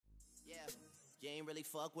You ain't really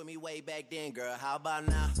fuck with me way back then, girl. How about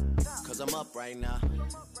now? Cause I'm up right now.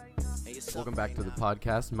 Welcome back to the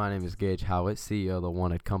podcast. My name is Gage Howitt, CEO of The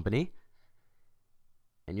Wanted Company.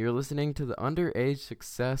 And you're listening to the Underage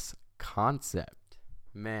Success Concept.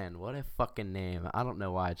 Man, what a fucking name. I don't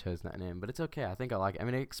know why I chose that name, but it's okay. I think I like it. I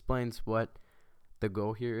mean, it explains what the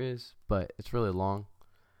goal here is, but it's really long.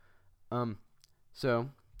 So,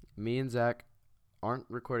 me and Zach aren't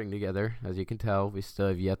recording together. As you can tell, we still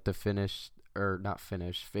have yet to figure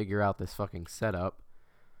out this fucking setup.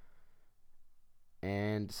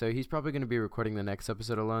 And so he's probably going to be recording the next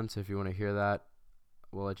episode alone, so if you want to hear that,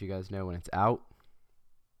 we'll let you guys know when it's out.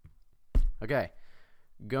 Okay,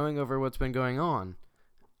 going over what's been going on.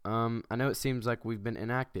 I know it seems like we've been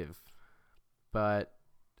inactive, but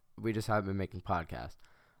we just haven't been making podcasts.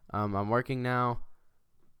 I'm working now.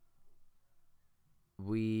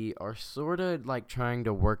 We are sort of like trying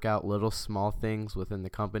to work out little small things within the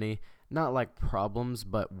company. Not like problems,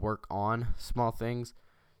 but work on small things.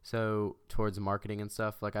 So towards marketing and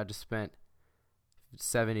stuff, like I just spent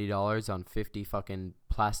 $70 on 50 fucking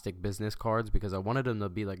plastic business cards because I wanted them to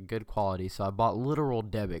be like good quality. So I bought literal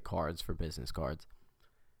debit cards for business cards.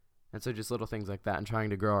 And so just little things like that and trying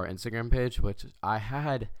to grow our Instagram page, which I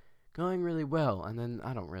had going really well. And then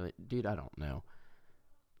I don't know.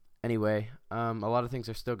 Anyway, a lot of things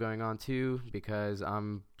are still going on too because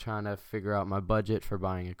I'm trying to figure out my budget for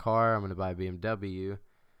buying a car. I'm going to buy a BMW.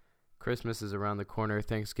 Christmas is around the corner.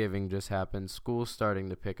 Thanksgiving just happened. School's starting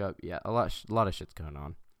to pick up. Yeah, a lot of shit's going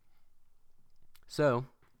on. So,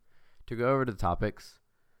 to go over the topics,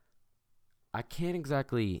 I can't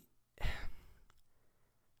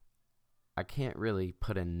really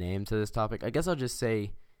put a name to this topic. I guess I'll just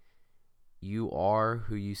say you are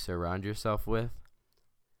who you surround yourself with.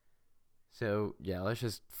 So, yeah, let's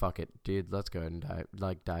just fuck it, dude. Let's go ahead and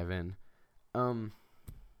dive in.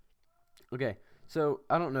 Okay, so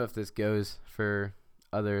I don't know if this goes for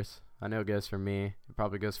others. I know it goes for me. It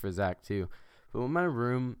probably goes for Zach, too. But when my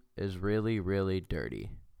room is really, really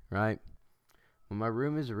dirty, right? When my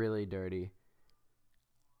room is really dirty,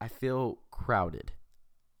 I feel crowded.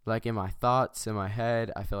 Like in my thoughts, in my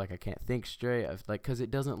head, I feel like I can't think straight. Because it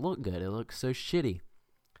doesn't look good. It looks so shitty.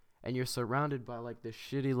 And you're surrounded by, like, this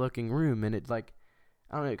shitty-looking room, and it, like,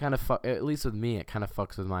 I don't know, it kind of at least with me, it kind of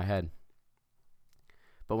fucks with my head.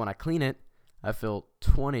 But when I clean it, I feel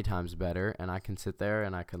 20 times better, and I can sit there,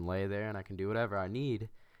 and I can lay there, and I can do whatever I need,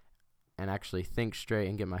 and actually think straight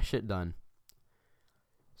and get my shit done.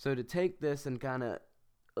 So to take this and kind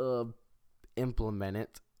of implement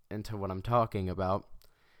it into what I'm talking about,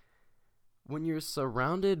 when you're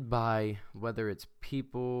surrounded by, whether it's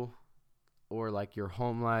people or like your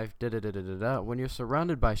home life, when you're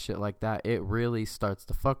surrounded by shit like that, it really starts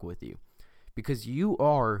to fuck with you. Because you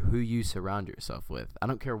are who you surround yourself with. I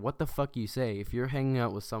don't care what the fuck you say. If you're hanging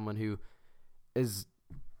out with someone who's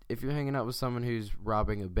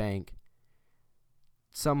robbing a bank,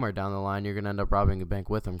 somewhere down the line you're going to end up robbing a bank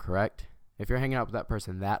with them, correct? If you're hanging out with that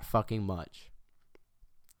person that fucking much.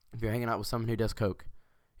 If you're hanging out with someone who does coke,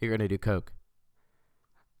 you're going to do coke.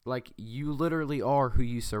 Like, you literally are who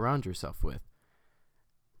you surround yourself with.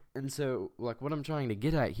 And so, like, what I'm trying to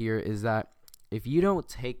get at here is that if you don't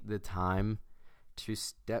take the time to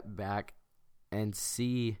step back and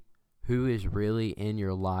see who is really in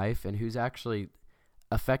your life and who's actually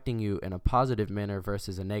affecting you in a positive manner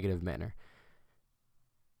versus a negative manner,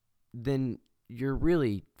 then you're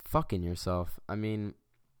really fucking yourself. I mean,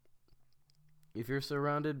 if you're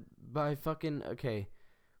surrounded by okay,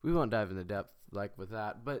 we won't dive into depth like with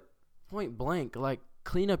that, but point blank, like,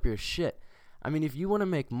 clean up your shit. I mean, if you want to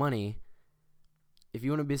make money, if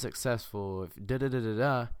you want to be successful,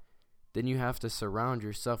 then you have to surround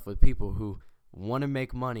yourself with people who want to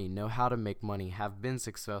make money, know how to make money, have been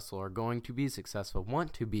successful, are going to be successful,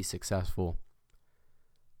 want to be successful.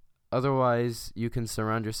 Otherwise, you can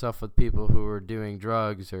surround yourself with people who are doing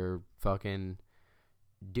drugs or fucking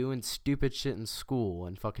doing stupid shit in school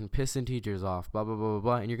and fucking pissing teachers off, blah, blah, blah, blah,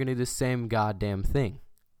 blah, and you're going to do the same goddamn thing.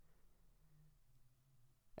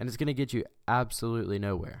 And it's going to get you absolutely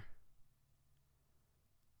nowhere.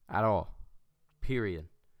 At all. Period.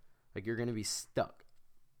 Like, you're going to be stuck.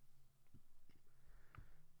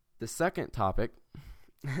 The second topic,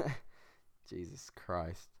 Jesus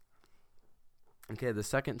Christ. Okay, the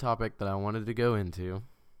second topic that I wanted to go into,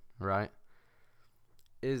 right,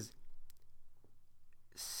 is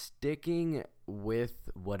sticking with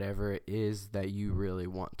whatever it is that you really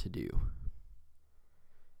want to do.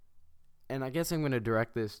 And I guess I'm going to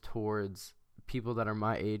direct this towards people that are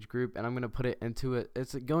my age group, and I'm going to put it into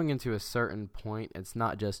it's going into a certain point. It's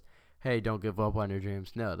not just, hey, don't give up on your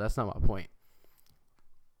dreams. No, that's not my point.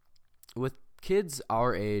 With kids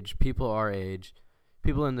our age,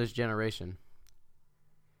 people in this generation,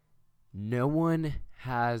 no one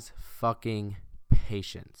has fucking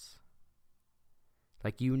patience.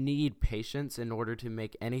 Like, you need patience in order to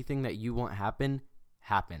make anything that you want happen.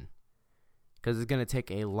 Because it's going to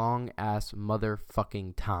take a long-ass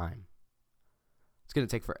motherfucking time. It's going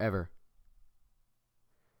to take forever.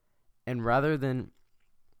 And rather than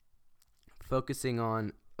focusing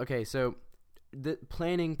on, okay, so the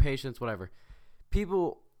planning, patience, whatever.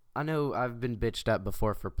 People, I know I've been bitched at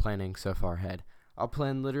before for planning so far ahead. I'll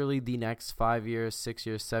plan literally the next 5 years, 6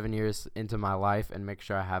 years, 7 years into my life and make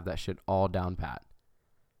sure I have that shit all down pat.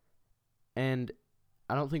 And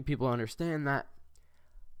I don't think people understand that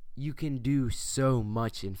you can do so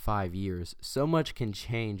much in 5 years. So much can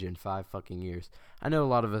change in 5 fucking years. I know a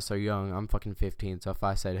lot of us are young. I'm fucking 15. So if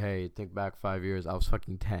I said, hey, think back 5 years, I was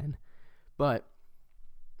fucking 10. But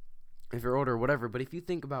if you're older, whatever. But if you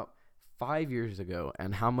think about 5 years ago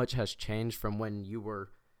and how much has changed from when you were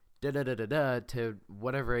to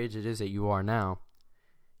whatever age it is that you are now,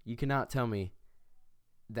 you cannot tell me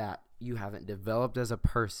that you haven't developed as a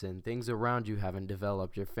person. Things around you haven't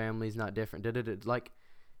developed. Your family's not different. Like,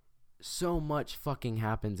 so much fucking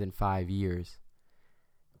happens in 5 years.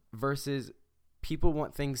 Versus people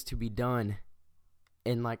want things to be done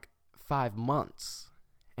in like 5 months.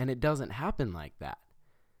 And it doesn't happen like that.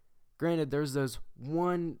 Granted, there's those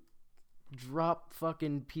one drop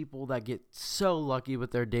fucking people that get so lucky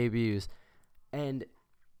with their debuts and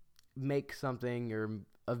make something or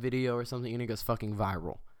a video or something and it goes fucking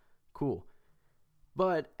viral. Cool.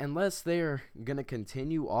 But unless they're going to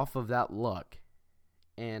continue off of that luck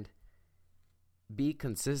and be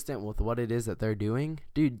consistent with what it is that they're doing,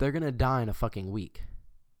 dude, they're going to die in a fucking week.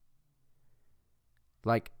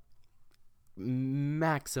 Like,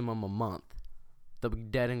 maximum a month. They'll be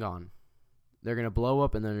dead and gone. They're going to blow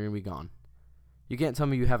up and then they're going to be gone. You can't tell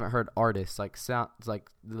me you haven't heard artists, like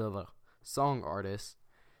the song artists,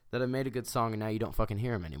 that have made a good song and now you don't fucking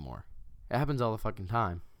hear them anymore. It happens all the fucking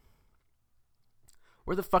time.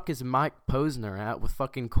 Where the fuck is Mike Posner at with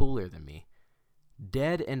fucking Cooler Than Me?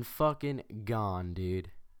 Dead and fucking gone,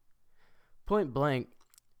 dude. Point blank,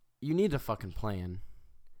 you need a fucking plan.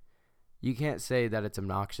 You can't say that it's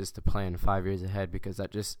obnoxious to plan 5 years ahead because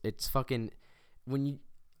it's fucking,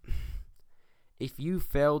 if you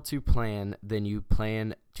fail to plan, then you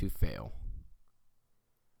plan to fail.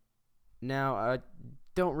 Now, I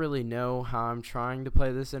don't really know how I'm trying to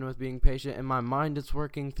play this in with being patient. In my mind, it's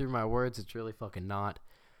working. Through my words, it's really fucking not.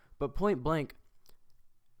 But point blank,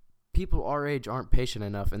 people our age aren't patient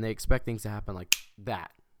enough, and they expect things to happen like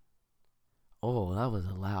that. Oh, that was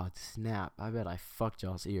a loud snap. I bet I fucked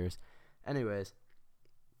y'all's ears. Anyways,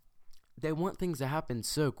 they want things to happen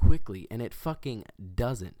so quickly, and it fucking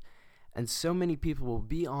doesn't. And so many people will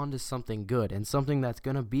be onto something good and something that's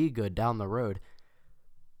going to be good down the road,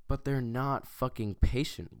 but they're not fucking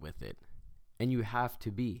patient with it. And you have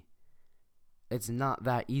to be. It's not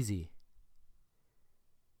that easy.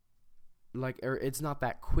 Or it's not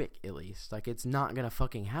that quick, at least. Like, it's not going to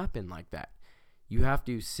fucking happen like that. You have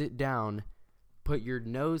to sit down, put your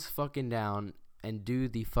nose fucking down, and do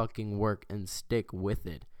the fucking work and stick with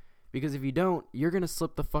it. Because if you don't, you're going to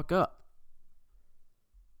slip the fuck up.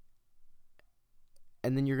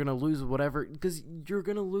 And then you're going to lose whatever, because you're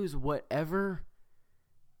going to lose whatever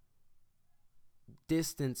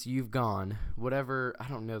distance you've gone, whatever, I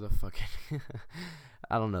don't know the fucking,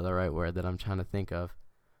 I don't know the right word that I'm trying to think of.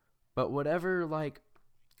 But whatever,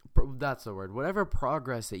 that's the word, whatever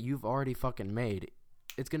progress that you've already fucking made,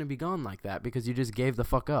 it's going to be gone like that because you just gave the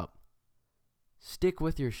fuck up. Stick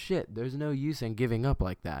with your shit. There's no use in giving up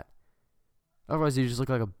like that. Otherwise, you just look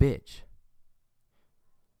like a bitch.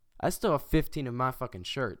 I still have 15 of my fucking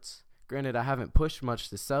shirts. Granted, I haven't pushed much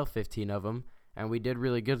to sell 15 of them, and we did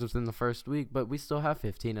really good within the first week, but we still have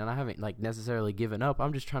 15, and I haven't, necessarily given up.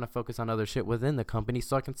 I'm just trying to focus on other shit within the company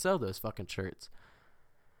so I can sell those fucking shirts.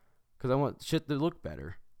 Because I want shit to look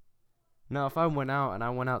better. Now, if I went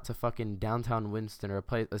out to fucking downtown Winston or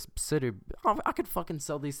a city, I could fucking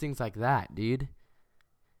sell these things like that, dude.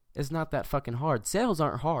 It's not that fucking hard. Sales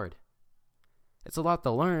aren't hard. It's a lot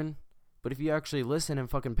to learn. But if you actually listen and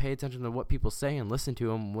fucking pay attention to what people say and listen to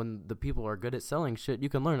them when the people are good at selling shit, you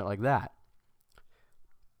can learn it like that.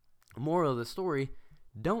 Moral of the story,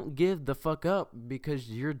 don't give the fuck up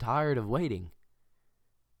because you're tired of waiting.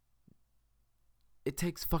 It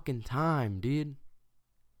takes fucking time, dude.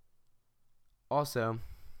 Also,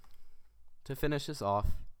 to finish this off,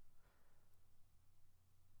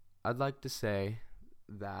 I'd like to say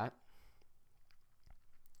that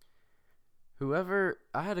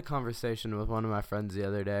I had a conversation with one of my friends the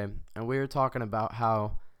other day, and we were talking about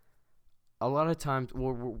how a lot of times,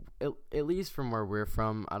 well, at least from where we're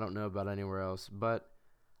from, I don't know about anywhere else, but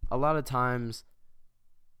a lot of times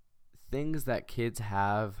things that kids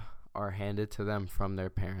have are handed to them from their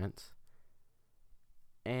parents.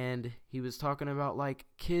 And he was talking about, like,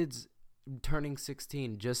 kids turning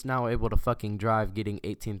 16 just now able to fucking drive, getting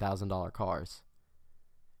 $18,000 cars.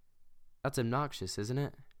 That's obnoxious, isn't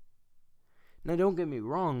it? Now, don't get me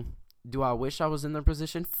wrong. Do I wish I was in their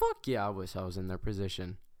position? Fuck yeah, I wish I was in their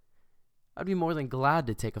position. I'd be more than glad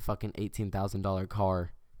to take a fucking $18,000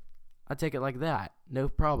 car. I'd take it like that. No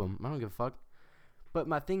problem. I don't give a fuck. But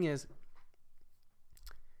my thing is,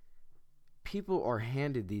 people are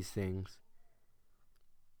handed these things.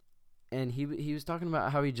 And he was talking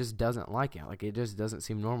about how he just doesn't like it. Like, it just doesn't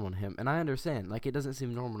seem normal to him. And I understand. Like, it doesn't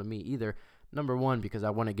seem normal to me either. Number one, because I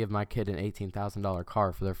want to give my kid an $18,000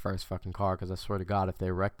 car for their first fucking car. Because I swear to God, if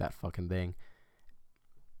they wreck that fucking thing.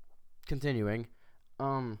 Continuing.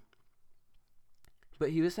 But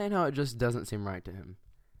he was saying how it just doesn't seem right to him.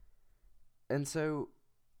 And so,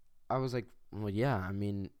 I was like, well, yeah, I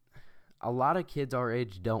mean, a lot of kids our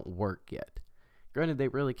age don't work yet. Granted, they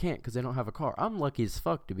really can't because they don't have a car. I'm lucky as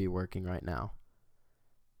fuck to be working right now.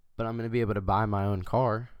 But I'm going to be able to buy my own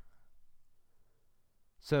car.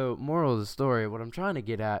 So, moral of the story, what I'm trying to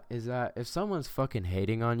get at is that if someone's fucking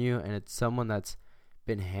hating on you and it's someone that's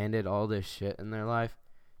been handed all this shit in their life,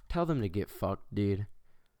 tell them to get fucked, dude.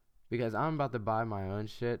 Because I'm about to buy my own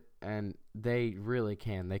shit and they really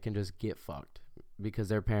can. They can just get fucked because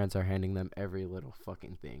their parents are handing them every little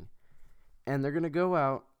fucking thing. And they're going to go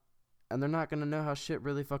out and they're not going to know how shit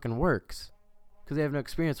really fucking works because they have no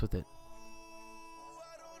experience with it.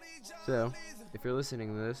 So, if you're listening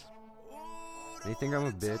to this, and you think I'm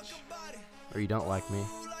a bitch, or you don't like me,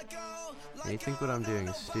 and you think what I'm doing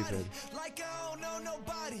is stupid,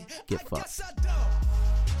 get fucked.